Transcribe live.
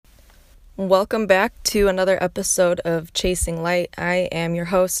Welcome back to another episode of Chasing Light. I am your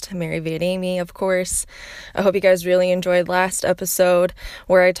host, Mary Van Amy, of course. I hope you guys really enjoyed last episode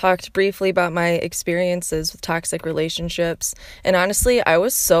where I talked briefly about my experiences with toxic relationships. And honestly, I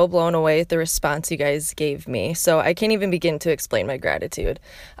was so blown away at the response you guys gave me. So I can't even begin to explain my gratitude.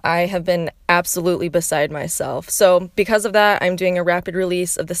 I have been absolutely beside myself. So because of that, I'm doing a rapid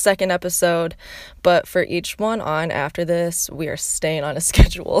release of the second episode. But for each one on after this, we are staying on a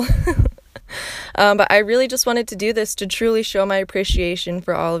schedule. But I really just wanted to do this to truly show my appreciation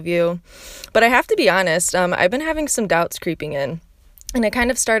for all of you. But I have to be honest, I've been having some doubts creeping in. And it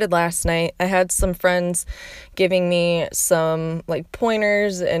kind of started last night. I had some friends giving me some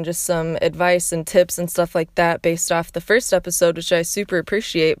pointers and just some advice and tips and stuff like that based off the first episode, which I super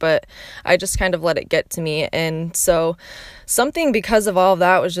appreciate, but I just kind of let it get to me. And so something because of all of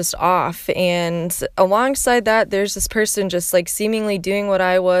that was just off. And alongside that, there's this person just seemingly doing what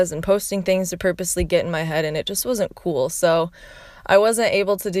I was and posting things to purposely get in my head, and it just wasn't cool. So I wasn't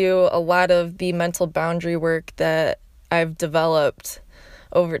able to do a lot of the mental boundary work that I've developed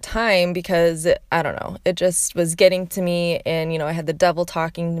over time because I don't know, it just was getting to me, and I had the devil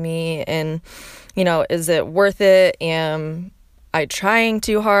talking to me, and is it worth it? Am I trying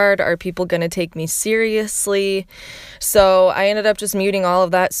too hard? Are people going to take me seriously? So I ended up just muting all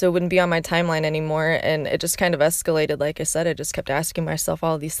of that so it wouldn't be on my timeline anymore, and it just kind of escalated. Like I said, I just kept asking myself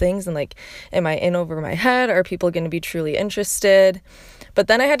all these things and am I in over my head? Are people going to be truly interested? But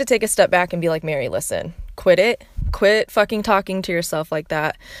then I had to take a step back and be like, Mary, listen, quit fucking talking to yourself like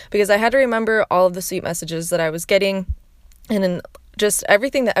that, because I had to remember all of the sweet messages that I was getting and then just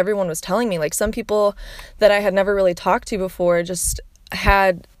everything that everyone was telling me. Some people that I had never really talked to before just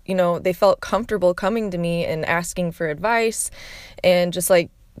had, they felt comfortable coming to me and asking for advice and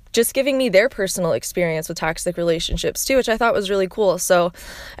just giving me their personal experience with toxic relationships too, which I thought was really cool. So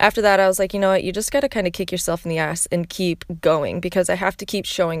after that, I was like, you know what, you just got to kind of kick yourself in the ass and keep going, because I have to keep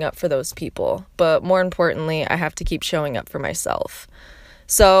showing up for those people. But more importantly, I have to keep showing up for myself.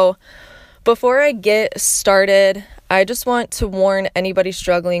 So before I get started, I just want to warn anybody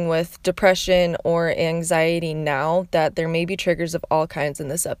struggling with depression or anxiety now that there may be triggers of all kinds in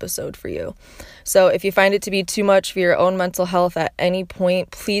this episode for you. So if you find it to be too much for your own mental health at any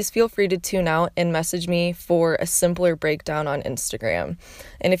point, please feel free to tune out and message me for a simpler breakdown on Instagram.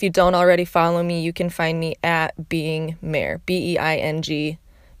 And if you don't already follow me, you can find me at Being Mare, Being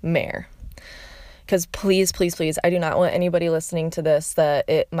Mare. Because please, I do not want anybody listening to this that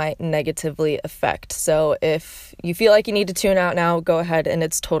it might negatively affect. So if you feel like you need to tune out now, go ahead, and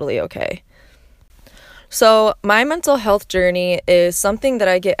it's totally okay. So my mental health journey is something that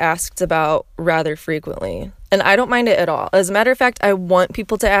I get asked about rather frequently, and I don't mind it at all. As a matter of fact, I want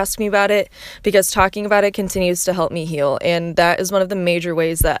people to ask me about it because talking about it continues to help me heal, and that is one of the major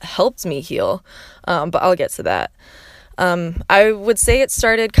ways that helped me heal, but I'll get to that. I would say it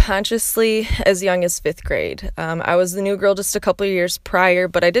started consciously as young as 5th grade. I was the new girl just a couple of years prior,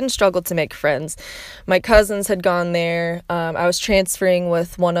 but I didn't struggle to make friends. My cousins had gone there. I was transferring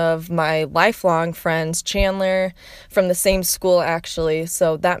with one of my lifelong friends, Chandler, from the same school actually,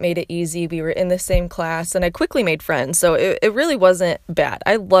 so that made it easy. We were in the same class, and I quickly made friends, so it really wasn't bad.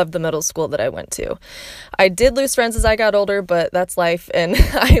 I loved the middle school that I went to. I did lose friends as I got older, but that's life, and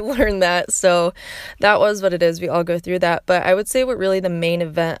I learned that, so that was what it is. We all go through that. But I would say what really the main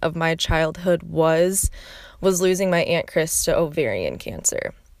event of my childhood was losing my Aunt Chris to ovarian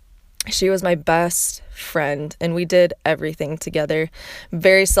cancer. She was my best friend, and we did everything together.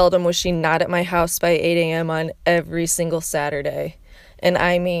 Very seldom was she not at my house by 8 a.m. on every single Saturday. And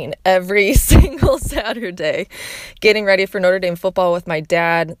I mean every single Saturday. Getting ready for Notre Dame football with my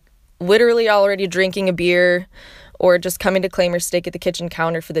dad, literally already drinking a beer, or just coming to claim her steak at the kitchen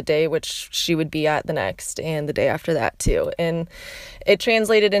counter for the day, which she would be at the next and the day after that too. And it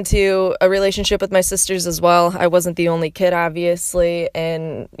translated into a relationship with my sisters as well. I wasn't the only kid, obviously.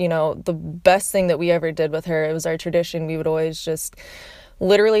 And, the best thing that we ever did with her, it was our tradition. We would always just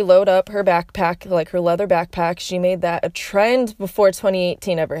literally load up her backpack, her leather backpack. She made that a trend before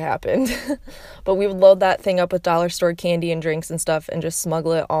 2018 ever happened. But we would load that thing up with dollar store candy and drinks and stuff and just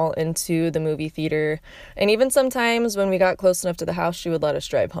smuggle it all into the movie theater. And even sometimes when we got close enough to the house, she would let us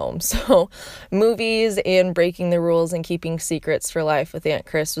drive home. So movies and breaking the rules and keeping secrets for life with Aunt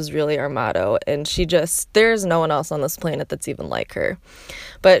Chris was really our motto. And there's no one else on this planet that's even like her.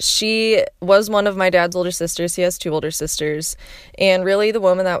 But she was one of my dad's older sisters. He has 2 older sisters. And really the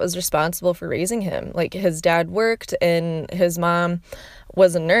woman that was responsible for raising him. His dad worked, and his mom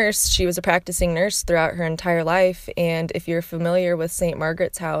was a nurse. She was a practicing nurse throughout her entire life. And if you're familiar with St.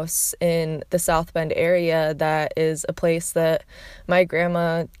 Margaret's House in the South Bend area, that is a place that my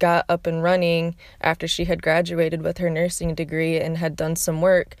grandma got up and running after she had graduated with her nursing degree and had done some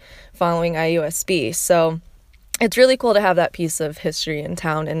work following IUSB. So it's really cool to have that piece of history in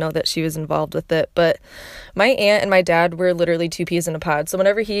town and know that she was involved with it. But my aunt and my dad were literally two peas in a pod. So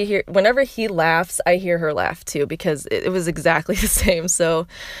whenever he laughs, I hear her laugh too, because it was exactly the same. So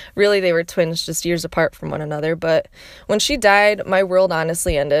really they were twins, just years apart from one another. But when she died, my world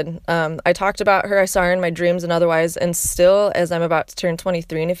honestly ended. I talked about her, I saw her in my dreams and otherwise, and still, as I'm about to turn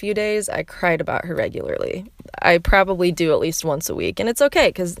 23 in a few days, I cried about her regularly. I probably do at least once a week, and it's okay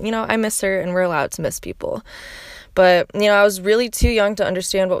because, I miss her and we're allowed to miss people. But, I was really too young to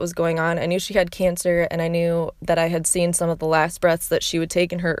understand what was going on. I knew she had cancer, and I knew that I had seen some of the last breaths that she would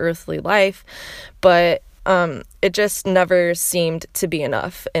take in her earthly life, but it just never seemed to be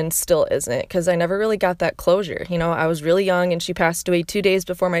enough, and still isn't, because I never really got that closure. I was really young, and she passed away 2 days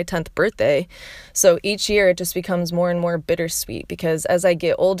before my 10th birthday, so each year it just becomes more and more bittersweet, because as I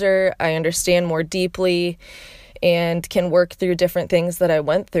get older, I understand more deeply and can work through different things that I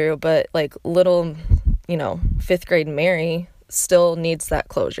went through, but like little fifth grade Mary still needs that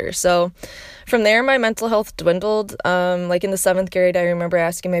closure. So from there, my mental health dwindled. Like in the 7th grade, I remember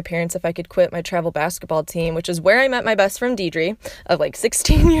asking my parents if I could quit my travel basketball team, which is where I met my best friend Deidre, of like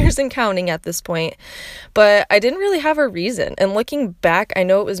 16 years and counting at this point. But I didn't really have a reason. And looking back, I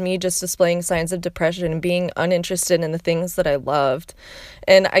know it was me just displaying signs of depression and being uninterested in the things that I loved.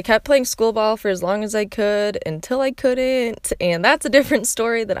 And I kept playing school ball for as long as I could until I couldn't. And that's a different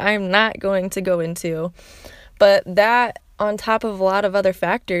story that I'm not going to go into. But that, on top of a lot of other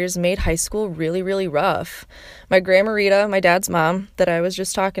factors, made high school really, really rough. My grandma Rita, my dad's mom, that I was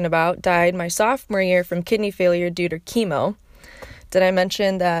just talking about, died my sophomore year from kidney failure due to chemo. Did I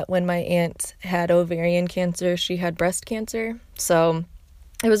mention that when my aunt had ovarian cancer, she had breast cancer? So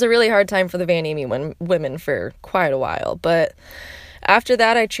it was a really hard time for the Van Amy women for quite a while. But after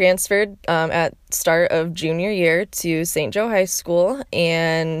that, I transferred at start of junior year to St. Joe High School.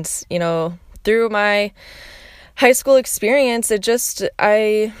 And, through my high school experience,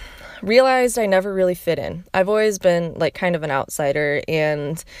 I realized I never really fit in. I've always been like kind of an outsider,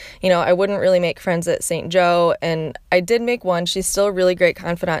 and I wouldn't really make friends at St. Joe, and I did make one. She's still a really great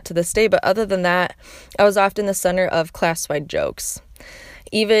confidant to this day, but other than that, I was often the center of class-wide jokes,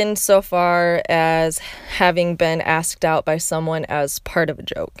 even so far as having been asked out by someone as part of a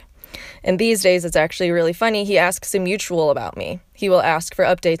joke. And these days, it's actually really funny. He asks a mutual about me. He will ask for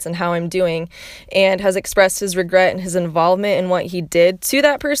updates on how I'm doing and has expressed his regret and his involvement in what he did to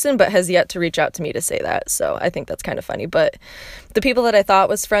that person, but has yet to reach out to me to say that. So I think that's kind of funny. But the people that I thought that I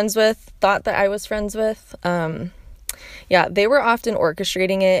was friends with, they were often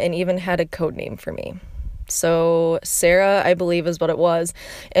orchestrating it and even had a code name for me. So Sarah, I believe, is what it was.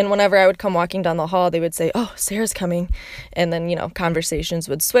 And whenever I would come walking down the hall, they would say, "Oh, Sarah's coming." And then, conversations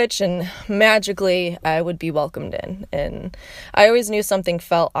would switch and magically I would be welcomed in. And I always knew something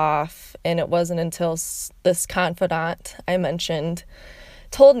felt off. And it wasn't until this confidant I mentioned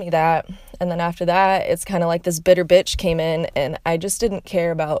told me that. And then after that, it's kind of like this bitter bitch came in, and I just didn't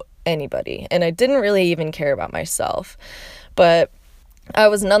care about anybody. And I didn't really even care about myself. But I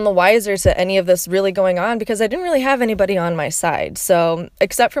was none the wiser to any of this really going on because I didn't really have anybody on my side. So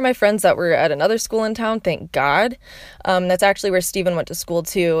except for my friends that were at another school in town, thank God. That's actually where Steven went to school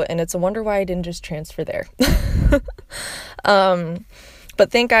too. And it's a wonder why I didn't just transfer there. But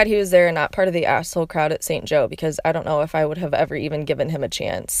thank God he was there and not part of the asshole crowd at St. Joe, because I don't know if I would have ever even given him a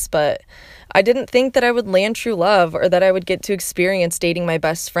chance. But I didn't think that I would land true love or that I would get to experience dating my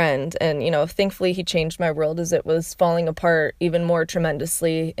best friend. And, thankfully he changed my world as it was falling apart even more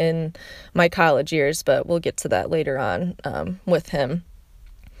tremendously in my college years. But we'll get to that later on with him.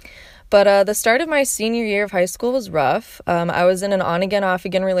 But the start of my senior year of high school was rough. I was in an on-again,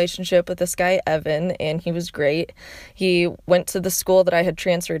 off-again relationship with this guy, Evan, and he was great. He went to the school that I had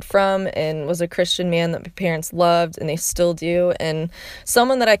transferred from and was a Christian man that my parents loved, and they still do, and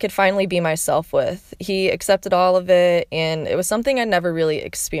someone that I could finally be myself with. He accepted all of it, and it was something I'd never really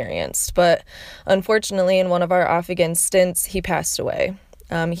experienced. But unfortunately, in one of our off-again stints, he passed away.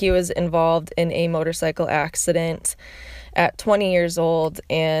 He was involved in a motorcycle accident at 20 years old,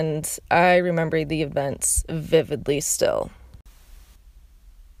 and I remember the events vividly still.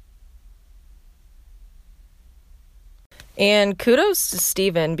 And kudos to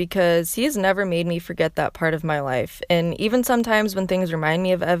Steven, because he has never made me forget that part of my life. And even sometimes when things remind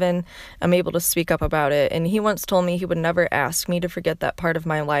me of Evan, I'm able to speak up about it. And he once told me he would never ask me to forget that part of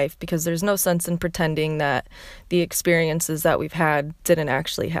my life, because there's no sense in pretending that the experiences that we've had didn't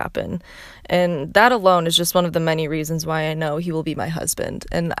actually happen. And that alone is just one of the many reasons why I know he will be my husband.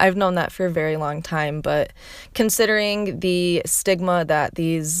 And I've known that for a very long time, but considering the stigma that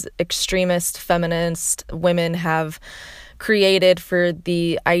these extremist feminist women have created for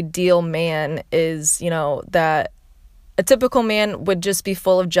the ideal man is, that a typical man would just be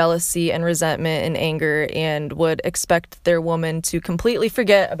full of jealousy and resentment and anger and would expect their woman to completely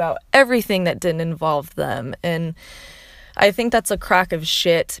forget about everything that didn't involve them. And I think that's a crock of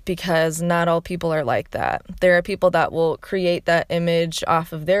shit, because not all people are like that. There are people that will create that image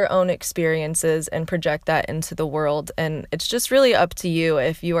off of their own experiences and project that into the world. And it's just really up to you,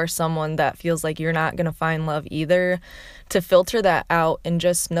 if you are someone that feels like you're not going to find love either, to filter that out and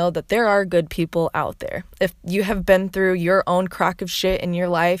just know that there are good people out there. If you have been through your own crock of shit in your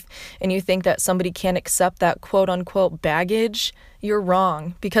life and you think that somebody can't accept that quote unquote baggage, you're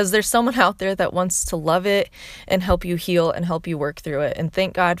wrong, because there's someone out there that wants to love it and help you heal and help you work through it. And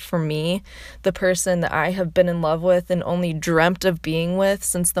thank God for me, the person that I have been in love with and only dreamt of being with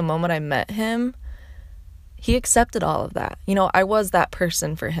since the moment I met him, he accepted all of that. I was that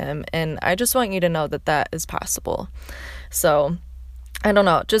person for him, and I just want you to know that that is possible. So I don't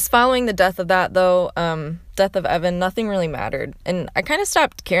know, just following the death of that though, death of Evan, nothing really mattered. And I kind of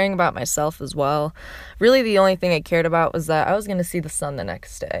stopped caring about myself as well. Really the only thing I cared about was that I was going to see the sun the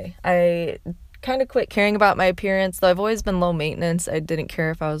next day. I kind of quit caring about my appearance, though I've always been low maintenance. I didn't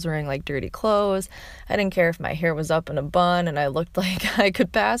care if I was wearing like dirty clothes. I didn't care if my hair was up in a bun and I looked like I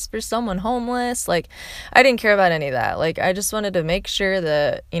could pass for someone homeless. Like, I didn't care about any of that. Like, I just wanted to make sure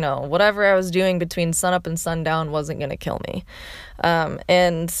that, whatever I was doing between sunup and sundown wasn't going to kill me.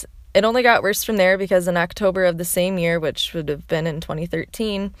 And it only got worse from there, because in October of the same year, which would have been in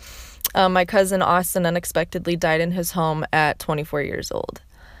 2013, my cousin Austin unexpectedly died in his home at 24 years old.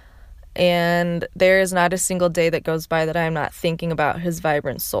 And there is not a single day that goes by that I am not thinking about his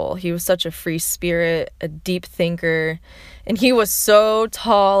vibrant soul. He was such a free spirit, a deep thinker, and he was so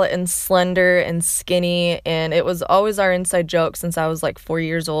tall and slender and skinny, and it was always our inside joke since I was like 4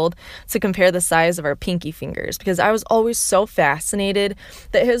 years old to compare the size of our pinky fingers, because I was always so fascinated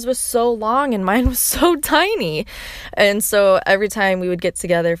that his was so long and mine was so tiny. And so every time we would get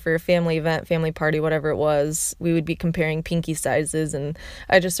together for a family event, family party, whatever it was, we would be comparing pinky sizes, and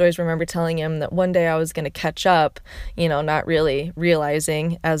I just always remember telling him that one day I was going to catch up, not really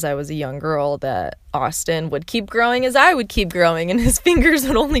realizing as I was a young girl that Austin would keep growing as I would keep growing, and his fingers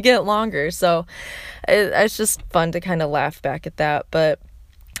would only get longer. So it's just fun to kind of laugh back at that. But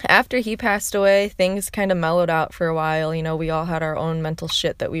after he passed away, things kind of mellowed out for a while. We all had our own mental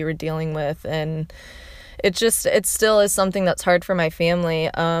shit that we were dealing with, and it still is something that's hard for my family.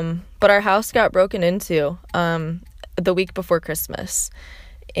 But our house got broken into the week before Christmas,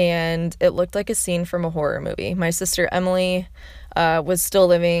 and it looked like a scene from a horror movie. My sister Emily was still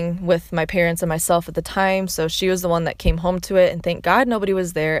living with my parents and myself at the time, so she was the one that came home to it, and thank God nobody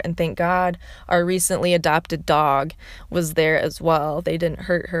was there, and thank God our recently adopted dog was there as well. They didn't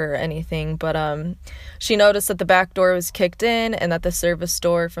hurt her or anything, but she noticed that the back door was kicked in and that the service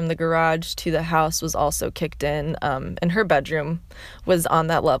door from the garage to the house was also kicked in, and her bedroom was on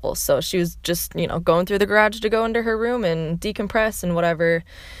that level, so she was just, going through the garage to go into her room and decompress and whatever.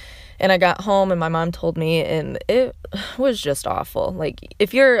 And I got home and my mom told me, and it was just awful. Like,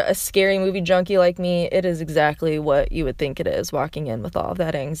 if you're a scary movie junkie like me, it is exactly what you would think it is, walking in with all of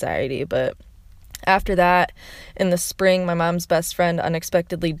that anxiety. But after that, in the spring, my mom's best friend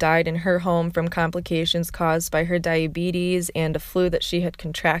unexpectedly died in her home from complications caused by her diabetes and a flu that she had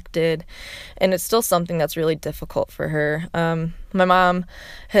contracted. And it's still something that's really difficult for her. My mom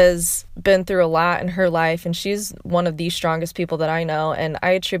has been through a lot in her life, and she's one of the strongest people that I know. And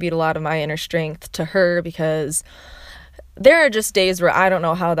I attribute a lot of my inner strength to her, because there are just days where I don't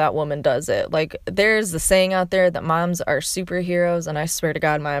know how that woman does it. Like, there's the saying out there that moms are superheroes, and I swear to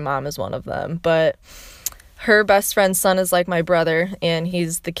God, my mom is one of them. But her best friend's son is like my brother, and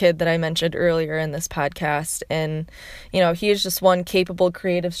he's the kid that I mentioned earlier in this podcast. And, he is just one capable,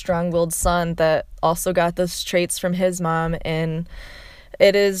 creative, strong-willed son that also got those traits from his mom. And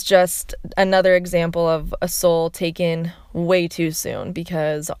it is just another example of a soul taken way too soon,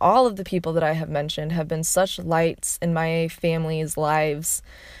 because all of the people that I have mentioned have been such lights in my family's lives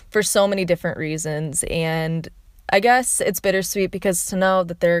for so many different reasons. And I guess it's bittersweet, because to know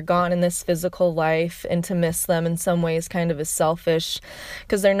that they're gone in this physical life and to miss them in some ways kind of is selfish,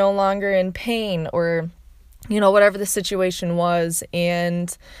 because they're no longer in pain or whatever the situation was.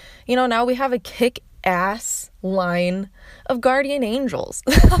 And, now we have a kick-ass line of guardian angels.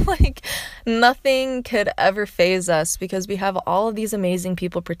 Like, nothing could ever faze us because we have all of these amazing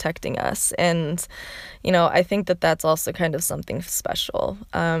people protecting us. And, I think that that's also kind of something special.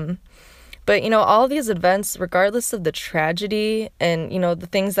 But, all of these events, regardless of the tragedy and, the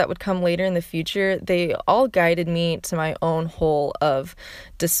things that would come later in the future, they all guided me to my own hole of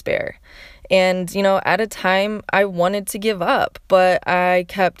despair. And, at a time I wanted to give up, but I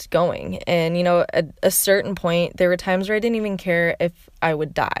kept going. And, at a certain point, there were times where I didn't even care if I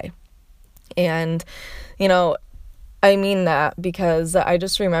would die. And, I mean that because I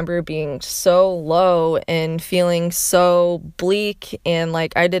just remember being so low and feeling so bleak and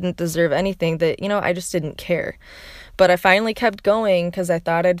like I didn't deserve anything that, I just didn't care. But I finally kept going because I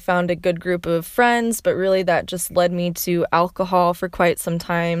thought I'd found a good group of friends, but really that just led me to alcohol for quite some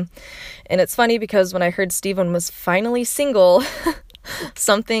time. And it's funny because when I heard Steven was finally single,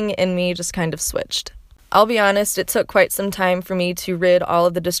 something in me just kind of switched. I'll be honest, it took quite some time for me to rid all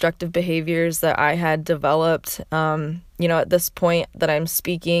of the destructive behaviors that I had developed. At this point that I'm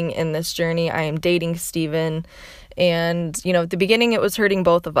speaking in this journey, I am dating Steven. And, at the beginning, it was hurting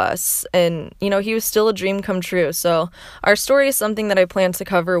both of us. And, he was still a dream come true. So our story is something that I plan to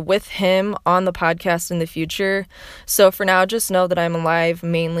cover with him on the podcast in the future. So for now, just know that I'm alive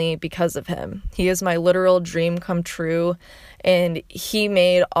mainly because of him. He is my literal dream come true. And he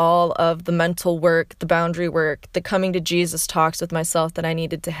made all of the mental work, the boundary work, the coming to Jesus talks with myself that I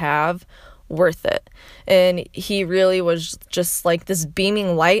needed to have worth it. And he really was just like this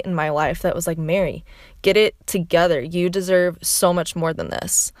beaming light in my life that was like, Mary, get it together. You deserve so much more than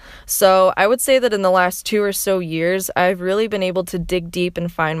this. So I would say that in the last 2 or so years, I've really been able to dig deep and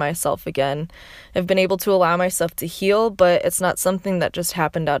find myself again. I've been able to allow myself to heal, but it's not something that just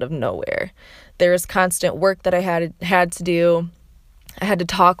happened out of nowhere. There is constant work that I had to do. I had to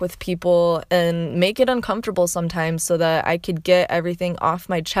talk with people and make it uncomfortable sometimes so that I could get everything off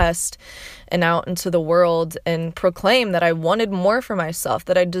my chest and out into the world and proclaim that I wanted more for myself,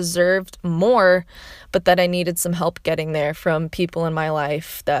 that I deserved more, but that I needed some help getting there from people in my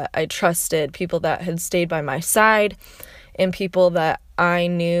life that I trusted, people that had stayed by my side, and people that I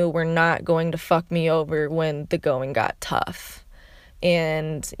knew were not going to fuck me over when the going got tough.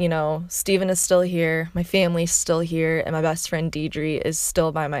 And, Steven is still here, my family's still here, and my best friend Deidre is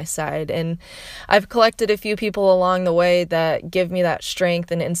still by my side. And I've collected a few people along the way that give me that strength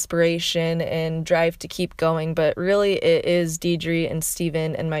and inspiration and drive to keep going. But really, it is Deidre and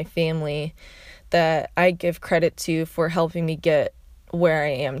Steven and my family that I give credit to for helping me get where I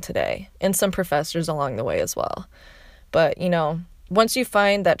am today, and some professors along the way as well. But, once you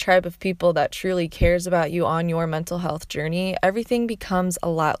find that tribe of people that truly cares about you on your mental health journey, everything becomes a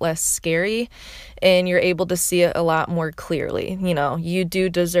lot less scary and you're able to see it a lot more clearly. You do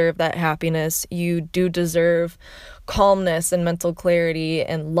deserve that happiness. You do deserve calmness and mental clarity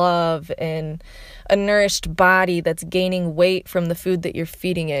and love and a nourished body that's gaining weight from the food that you're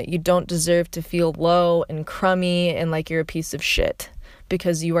feeding it. You don't deserve to feel low and crummy and like you're a piece of shit,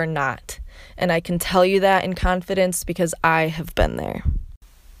 because you are not. And I can tell you that in confidence because I have been there.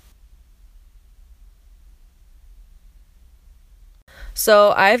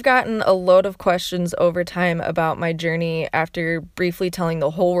 So I've gotten a load of questions over time about my journey after briefly telling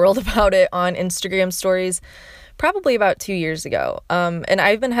the whole world about it on Instagram stories, probably about 2 years ago. And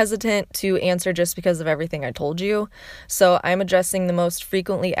I've been hesitant to answer just because of everything I told you. So I'm addressing the most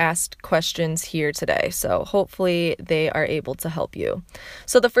frequently asked questions here today. So hopefully they are able to help you.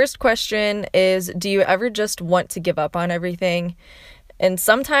 So the first question is, do you ever just want to give up on everything? And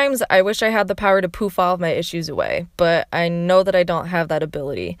sometimes I wish I had the power to poof all of my issues away, but I know that I don't have that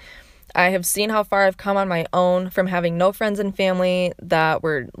ability. I have seen how far I've come on my own, from having no friends and family that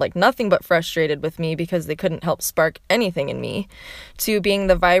were like nothing but frustrated with me because they couldn't help spark anything in me, to being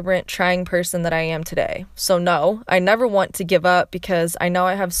the vibrant, trying person that I am today. So no, I never want to give up because I know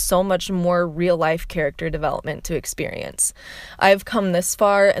I have so much more real life character development to experience. I've come this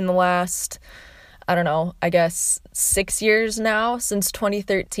far in the last, I guess 6 years now, since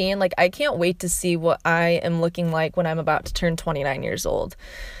 2013. Like, I can't wait to see what I am looking like when I'm about to turn 29 years old.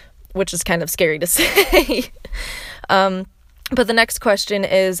 Which is kind of scary to say. But the next question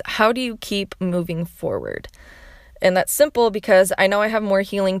is, how do you keep moving forward? And that's simple because I know I have more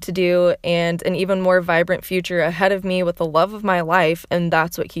healing to do and an even more vibrant future ahead of me with the love of my life, and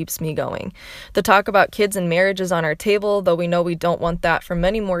that's what keeps me going. The talk about kids and marriage is on our table, though we know we don't want that for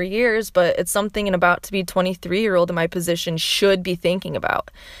many more years, but it's something an about to be 23-year-old in my position should be thinking about.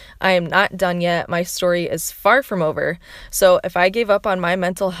 I am not done yet. My story is far from over. So if I gave up on my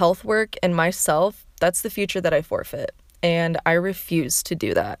mental health work and myself, that's the future that I forfeit, and I refuse to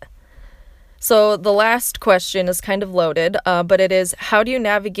do that. So the last question is kind of loaded, but it is, how do you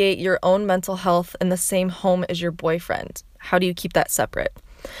navigate your own mental health in the same home as your boyfriend? How do you keep that separate?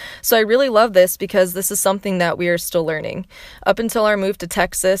 So I really love this because this is something that we are still learning. Up until our move to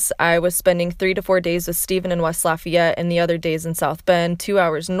Texas, I was spending 3 to 4 days with Steven in West Lafayette and the other days in South Bend, 2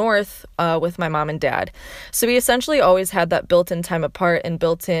 hours north with my mom and dad. So we essentially always had that built-in time apart and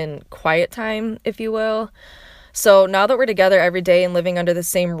built-in quiet time, if you will. So now that we're together every day and living under the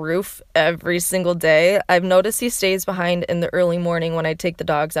same roof every single day, I've noticed he stays behind in the early morning when I take the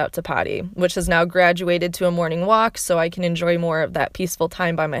dogs out to potty, which has now graduated to a morning walk so I can enjoy more of that peaceful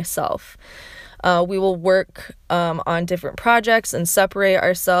time by myself. We will work on different projects and separate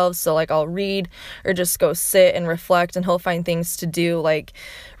ourselves. So like I'll read or just go sit and reflect, and he'll find things to do. Like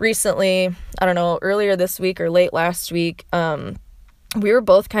recently, I don't know, earlier this week or late last week, we were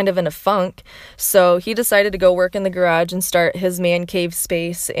both kind of in a funk, so he decided to go work in the garage and start his man cave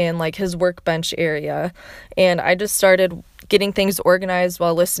space and like his workbench area. And I just started getting things organized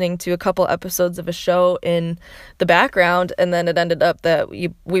while listening to a couple episodes of a show in the background, and then it ended up that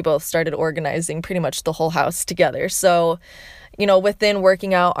we both started organizing pretty much the whole house together. So within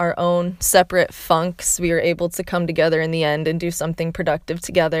working out our own separate funks, we were able to come together in the end and do something productive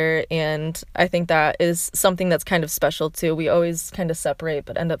together. And I think that is something that's kind of special too. We always kind of separate,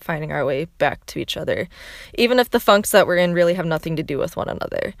 but end up finding our way back to each other, even if the funks that we're in really have nothing to do with one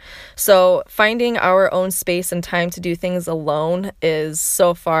another. So finding our own space and time to do things alone is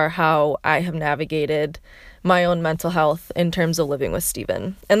so far how I have navigated my own mental health in terms of living with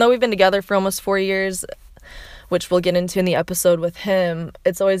Steven. And though we've been together for almost 4 years, which we'll get into in the episode with him,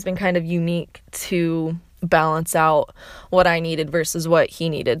 it's always been kind of unique to balance out what I needed versus what he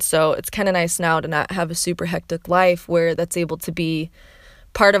needed. So it's kind of nice now to not have a super hectic life where that's able to be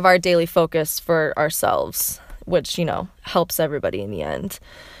part of our daily focus for ourselves, which, helps everybody in the end.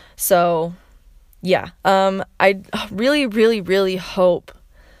 So yeah, I really, really, really hope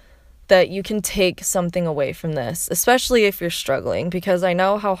that you can take something away from this, especially if you're struggling, because I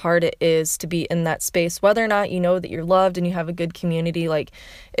know how hard it is to be in that space, whether or not you know that you're loved and you have a good community. Like,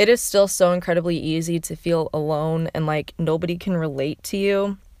 it is still so incredibly easy to feel alone and like nobody can relate to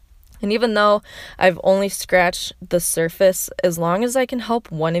you. And even though I've only scratched the surface, as long as I can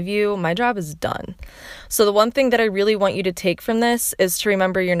help one of you, my job is done. So the one thing that I really want you to take from this is to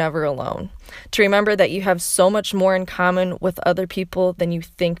remember you're never alone. To remember that you have so much more in common with other people than you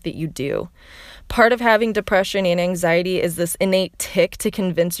think that you do. Part of having depression and anxiety is this innate tick to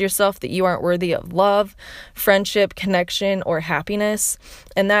convince yourself that you aren't worthy of love, friendship, connection, or happiness.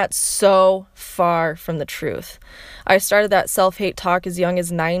 And that's so far from the truth. I started that self-hate talk as young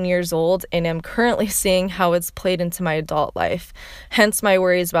as 9 years old and am currently seeing how it's played into my adult life. Hence my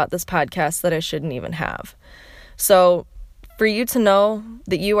worries about this podcast that I shouldn't even have. So for you to know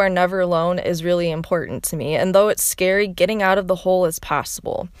that you are never alone is really important to me. And though it's scary, getting out of the hole is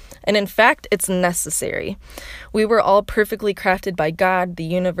possible. And in fact, it's necessary. We were all perfectly crafted by God, the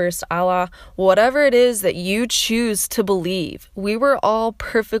universe, Allah, whatever it is that you choose to believe. We were all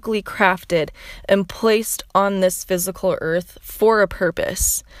perfectly crafted and placed on this physical earth for a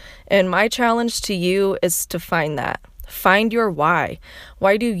purpose. And my challenge to you is to find that. Find your why.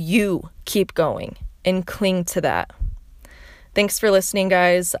 Why do you keep going? And cling to that. Thanks for listening,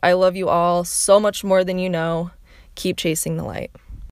 guys. I love you all so much more than you know. Keep chasing the light.